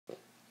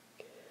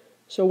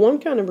So one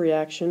kind of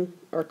reaction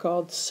are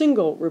called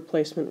single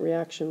replacement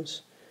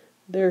reactions.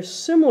 They're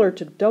similar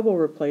to double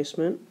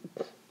replacement,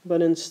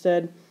 but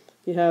instead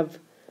you have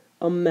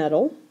a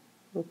metal,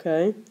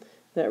 okay,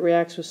 that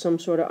reacts with some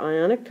sort of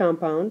ionic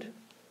compound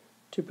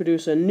to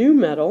produce a new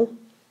metal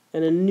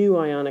and a new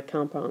ionic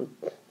compound.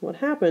 What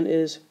happened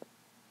is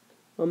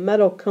a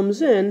metal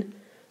comes in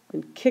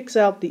and kicks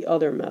out the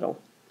other metal.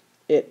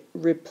 It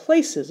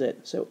replaces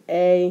it, so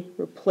A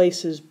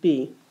replaces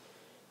B,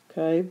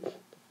 okay?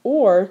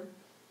 Or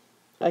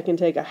I can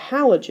take a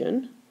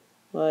halogen,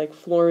 like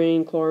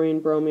fluorine, chlorine,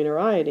 bromine, or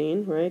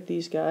iodine, right,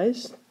 these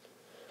guys,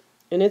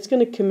 and it's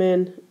going to come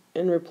in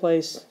and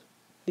replace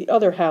the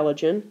other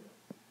halogen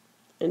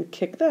and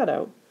kick that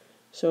out.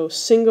 So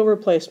single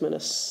replacement, a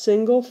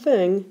single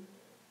thing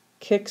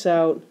kicks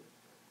out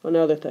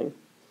another thing.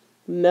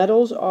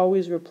 Metals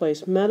always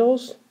replace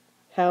metals,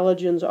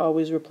 halogens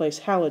always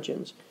replace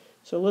halogens.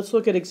 So let's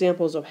look at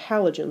examples of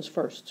halogens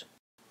first.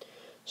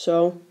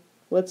 So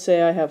let's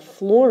say I have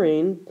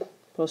fluorine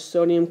plus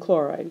sodium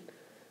chloride.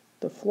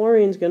 The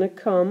fluorine is going to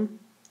come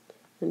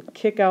and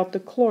kick out the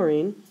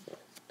chlorine.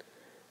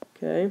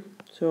 Okay,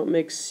 so it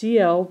makes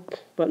Cl,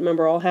 but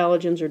remember all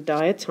halogens are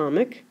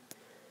diatomic.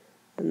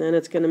 And then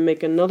it's going to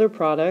make another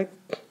product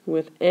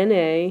with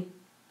Na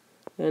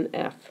and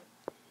F.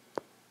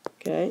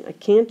 Okay, I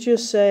can't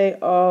just say,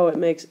 oh, it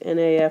makes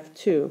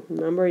NaF2.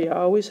 Remember, you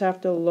always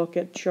have to look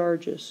at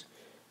charges.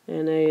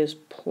 Na is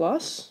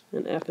plus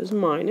and F is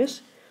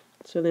minus,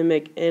 so they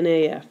make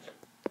NaF.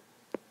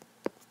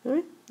 All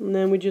right, and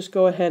then we just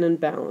go ahead and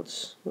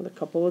balance with a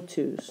couple of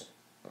 2's.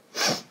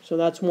 So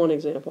that's one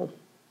example.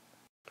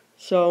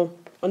 So,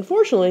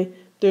 unfortunately,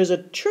 there's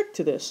a trick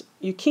to this.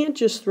 You can't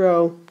just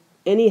throw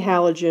any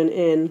halogen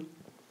in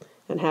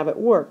and have it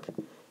work.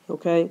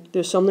 Okay?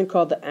 There's something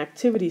called the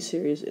activity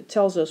series. It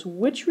tells us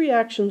which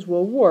reactions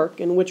will work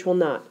and which will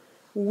not.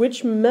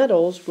 Which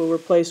metals will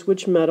replace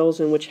which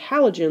metals and which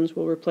halogens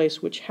will replace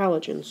which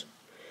halogens.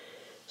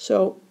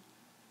 So,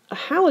 a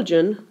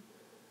halogen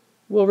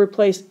will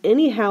replace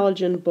any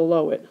halogen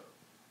below it.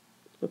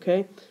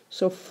 Okay?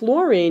 So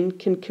fluorine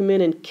can come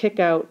in and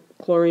kick out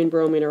chlorine,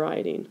 bromine, or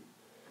iodine.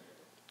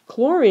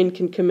 Chlorine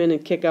can come in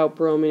and kick out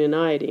bromine and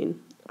iodine.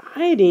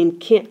 Iodine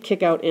can't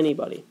kick out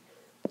anybody.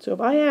 So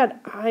if I add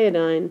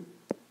iodine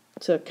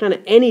to kind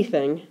of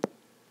anything,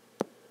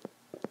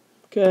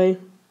 okay,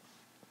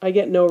 I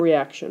get no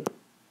reaction.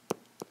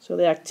 So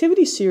the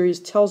activity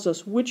series tells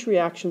us which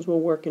reactions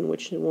will work and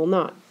which will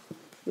not.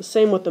 The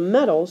same with the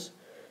metals.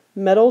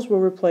 Metals will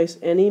replace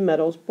any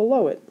metals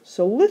below it.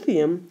 So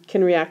lithium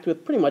can react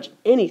with pretty much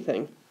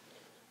anything.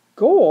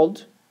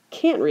 Gold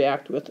can't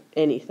react with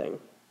anything.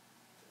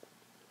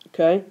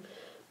 Okay?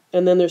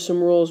 And then there's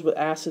some rules with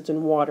acids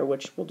and water,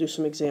 which we'll do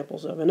some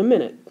examples of in a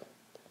minute.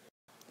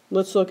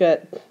 Let's look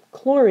at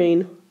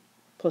chlorine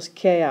plus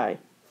Ki.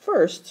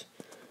 First,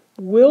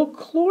 will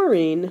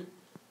chlorine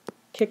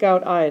kick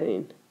out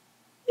iodine?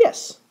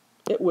 Yes,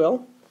 it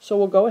will. So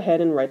we'll go ahead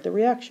and write the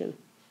reaction.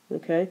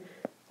 Okay?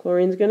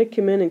 Chlorine's going to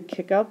come in and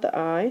kick out the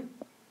I.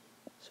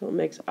 So it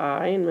makes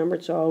I, and remember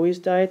it's always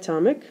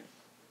diatomic,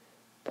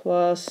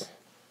 plus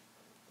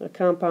a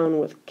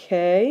compound with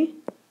K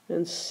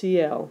and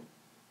Cl.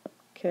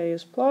 K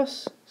is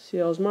plus,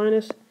 Cl is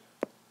minus,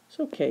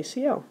 so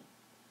KCl.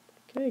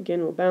 Okay,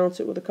 again, we'll balance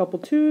it with a couple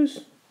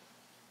 2's,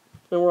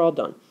 and we're all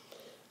done.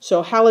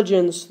 So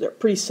halogens, they're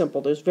pretty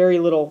simple. There's very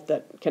little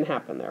that can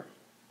happen there.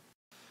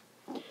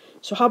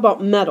 So how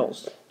about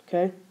metals?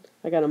 Okay,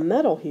 I got a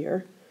metal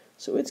here,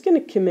 so it's going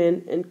to come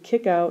in and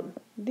kick out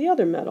the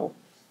other metal.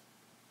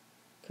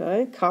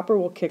 Okay, copper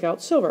will kick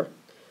out silver.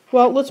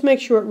 Well, let's make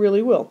sure it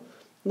really will.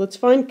 Let's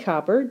find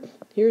copper.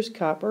 Here's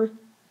copper.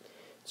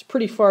 It's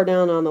pretty far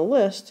down on the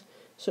list,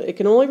 so it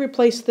can only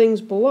replace things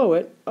below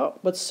it. Oh,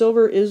 but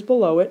silver is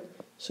below it,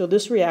 so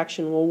this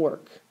reaction will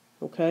work.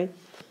 Okay,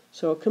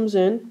 so it comes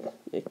in,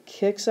 it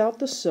kicks out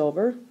the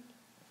silver,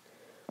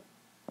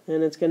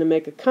 and it's going to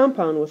make a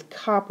compound with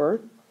copper.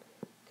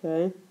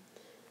 Okay,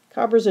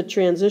 copper is a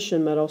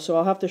transition metal, so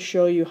I'll have to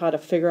show you how to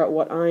figure out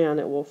what ion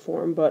it will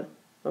form, but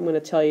I'm going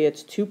to tell you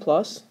it's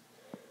 2+,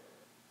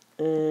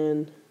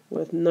 and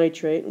with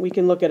nitrate, we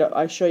can look at it.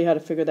 I'll show you how to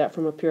figure that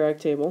from a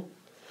periodic table.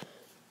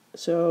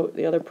 So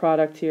the other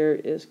product here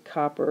is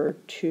copper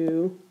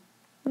 2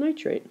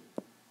 nitrate.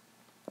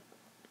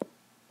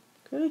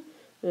 Okay,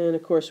 and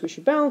of course we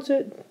should balance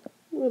it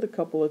with a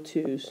couple of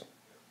 2's.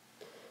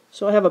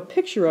 So I have a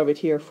picture of it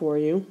here for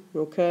you.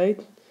 Okay,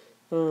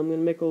 I'm going to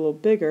make it a little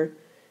bigger,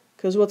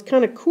 because what's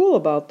kind of cool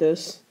about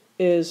this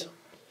is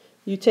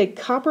you take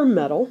copper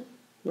metal,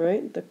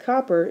 right? The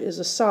copper is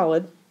a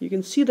solid. You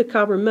can see the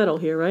copper metal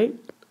here, right?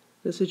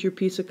 This is your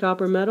piece of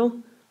copper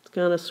metal. It's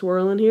kind of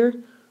swirling here.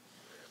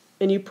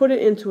 And you put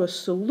it into a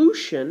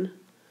solution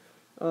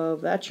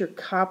of, that's your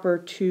copper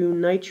 2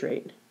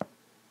 nitrate.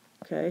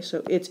 Okay,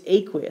 so it's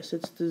aqueous.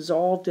 It's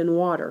dissolved in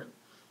water.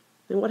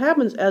 And what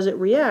happens as it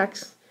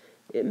reacts,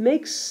 it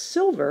makes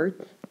silver,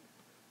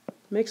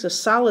 makes a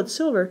solid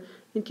silver.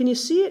 And can you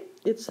see it?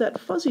 It's that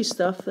fuzzy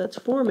stuff that's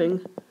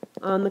forming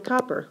on the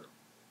copper.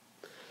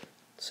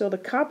 So the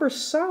copper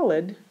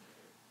solid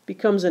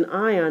becomes an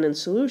ion in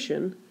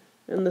solution,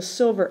 and the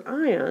silver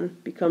ion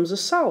becomes a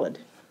solid.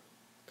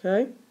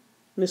 Okay?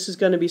 And this is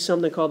going to be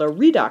something called a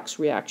redox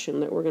reaction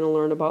that we're going to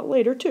learn about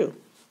later too.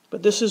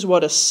 But this is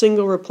what a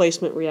single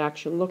replacement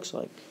reaction looks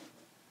like.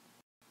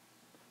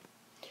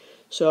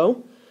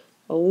 So,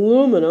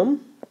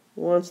 aluminum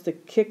wants to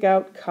kick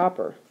out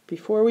copper.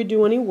 Before we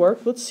do any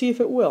work, let's see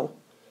if it will.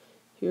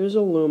 Here's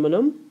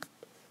aluminum,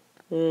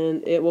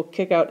 and it will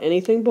kick out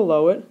anything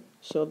below it,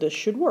 so this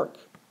should work.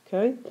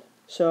 Okay?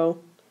 So,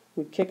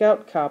 we kick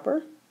out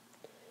copper,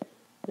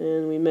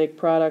 and we make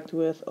product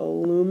with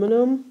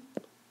aluminum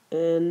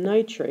and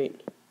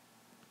nitrate.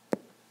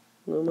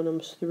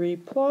 Aluminum's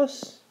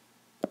 3+,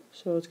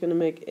 so it's going to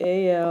make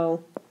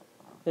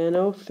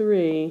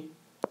AlNO3,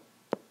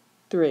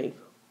 3.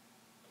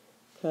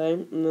 Okay,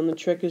 and then the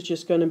trick is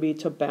just going to be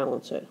to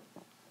balance it.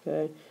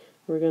 Okay,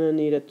 we're going to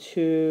need a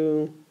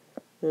 2,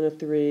 and a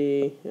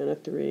 3, and a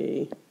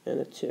 3,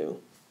 and a 2.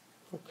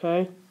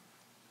 Okay?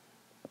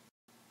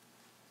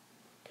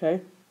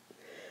 Okay.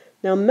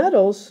 Now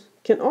metals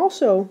can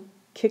also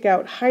kick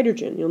out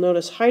hydrogen. You'll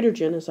notice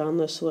hydrogen is on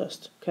this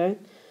list. Okay?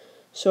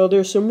 So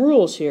there's some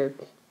rules here.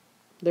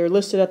 They're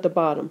listed at the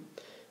bottom.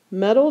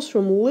 Metals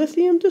from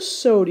lithium to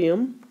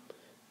sodium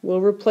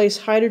will replace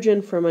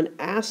hydrogen from an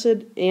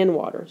acid and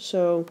water.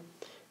 So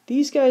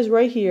these guys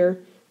right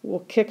here will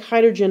kick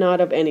hydrogen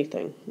out of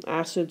anything,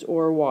 acids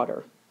or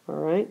water.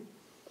 Alright?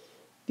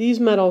 These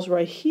metals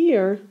right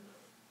here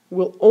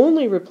will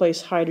only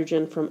replace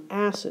hydrogen from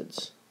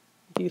acids.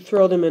 If you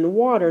throw them in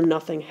water,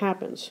 nothing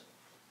happens.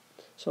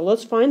 So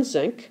let's find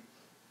zinc.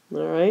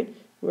 Alright,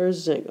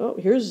 where's zinc? Oh,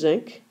 here's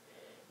zinc.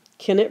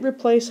 Can it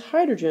replace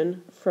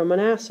hydrogen from an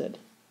acid?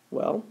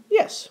 Well,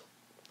 yes.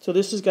 So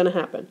this is going to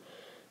happen.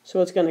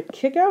 So it's going to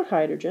kick out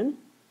hydrogen,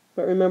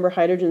 but remember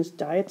hydrogen's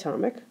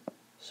diatomic,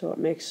 so it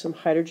makes some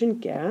hydrogen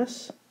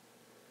gas,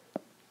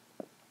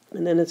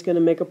 and then it's going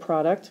to make a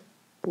product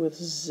with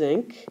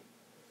zinc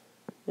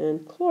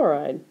and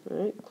chloride.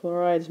 Right?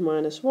 Chloride's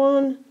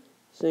 -1,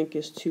 zinc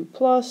is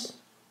 2+,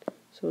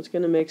 so it's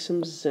going to make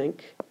some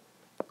zinc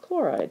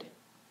chloride,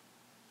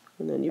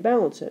 and then you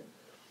balance it.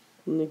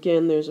 And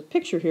again, there's a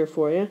picture here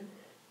for you,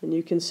 and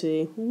you can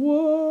see,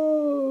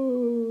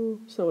 whoa,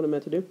 that's not what I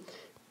meant to do.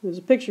 There's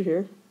a picture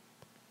here.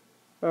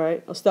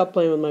 Alright, I'll stop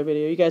playing with my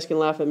video. You guys can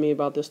laugh at me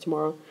about this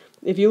tomorrow.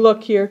 If you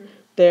look here,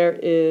 there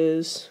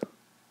is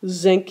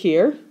zinc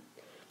here.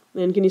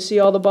 And can you see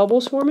all the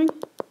bubbles forming?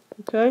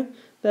 Okay,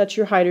 that's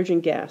your hydrogen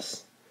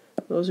gas.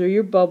 Those are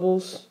your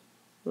bubbles.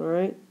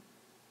 Alright,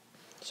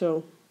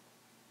 so,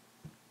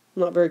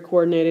 not very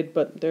coordinated,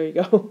 but there you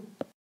go.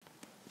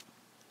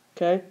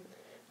 Okay,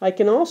 I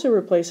can also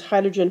replace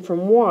hydrogen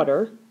from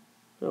water.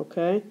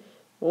 Okay.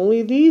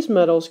 Only these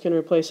metals can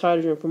replace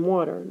hydrogen from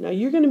water. Now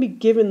you're going to be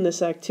given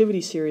this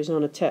activity series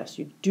on a test.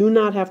 You do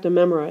not have to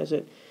memorize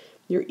it.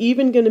 You're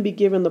even going to be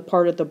given the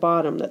part at the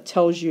bottom that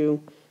tells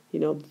you,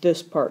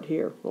 this part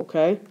here,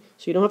 okay?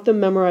 So you don't have to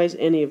memorize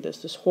any of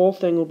this. This whole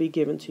thing will be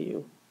given to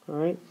you, all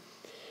right?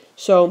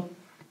 So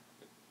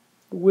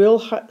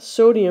will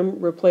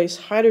sodium replace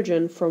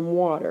hydrogen from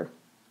water?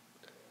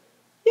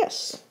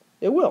 Yes,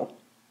 it will.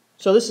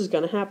 So this is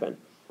going to happen.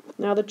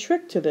 Now the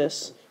trick to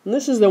this, and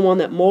this is the one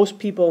that most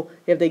people,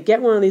 if they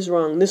get one of these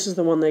wrong, this is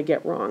the one they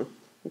get wrong,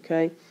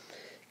 okay?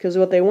 Because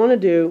what they want to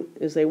do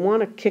is they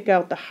want to kick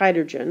out the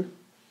hydrogen,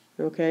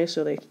 okay?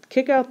 So they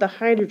kick out the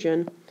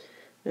hydrogen,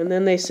 and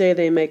then they say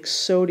they make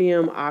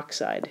sodium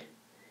oxide,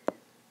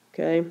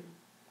 okay?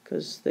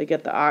 Because they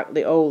get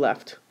the O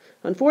left.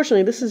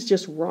 Unfortunately, this is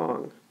just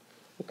wrong,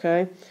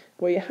 okay?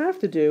 What you have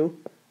to do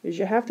is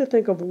you have to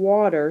think of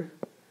water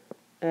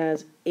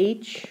as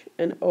H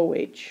and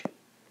OH,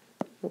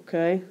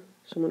 okay?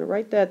 So I'm going to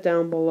write that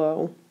down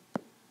below.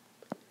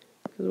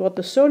 Because what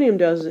the sodium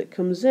does is it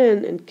comes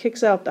in and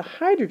kicks out the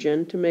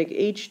hydrogen to make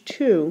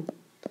H2,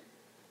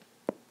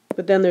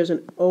 but then there's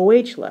an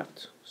OH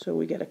left. So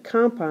we get a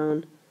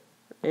compound,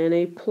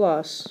 Na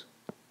plus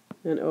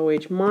and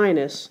OH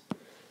minus,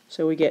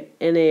 so we get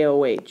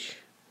NaOH.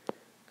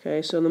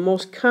 Okay, so the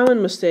most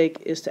common mistake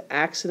is to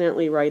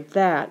accidentally write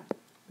that,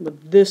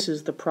 but this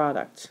is the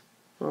product.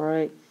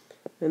 Alright,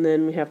 and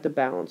then we have to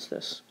balance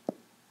this.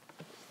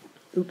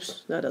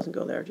 Oops, that doesn't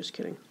go there, just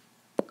kidding.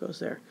 It goes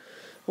there.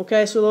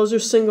 Okay, so those are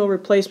single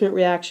replacement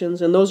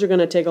reactions, and those are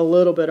going to take a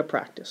little bit of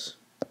practice.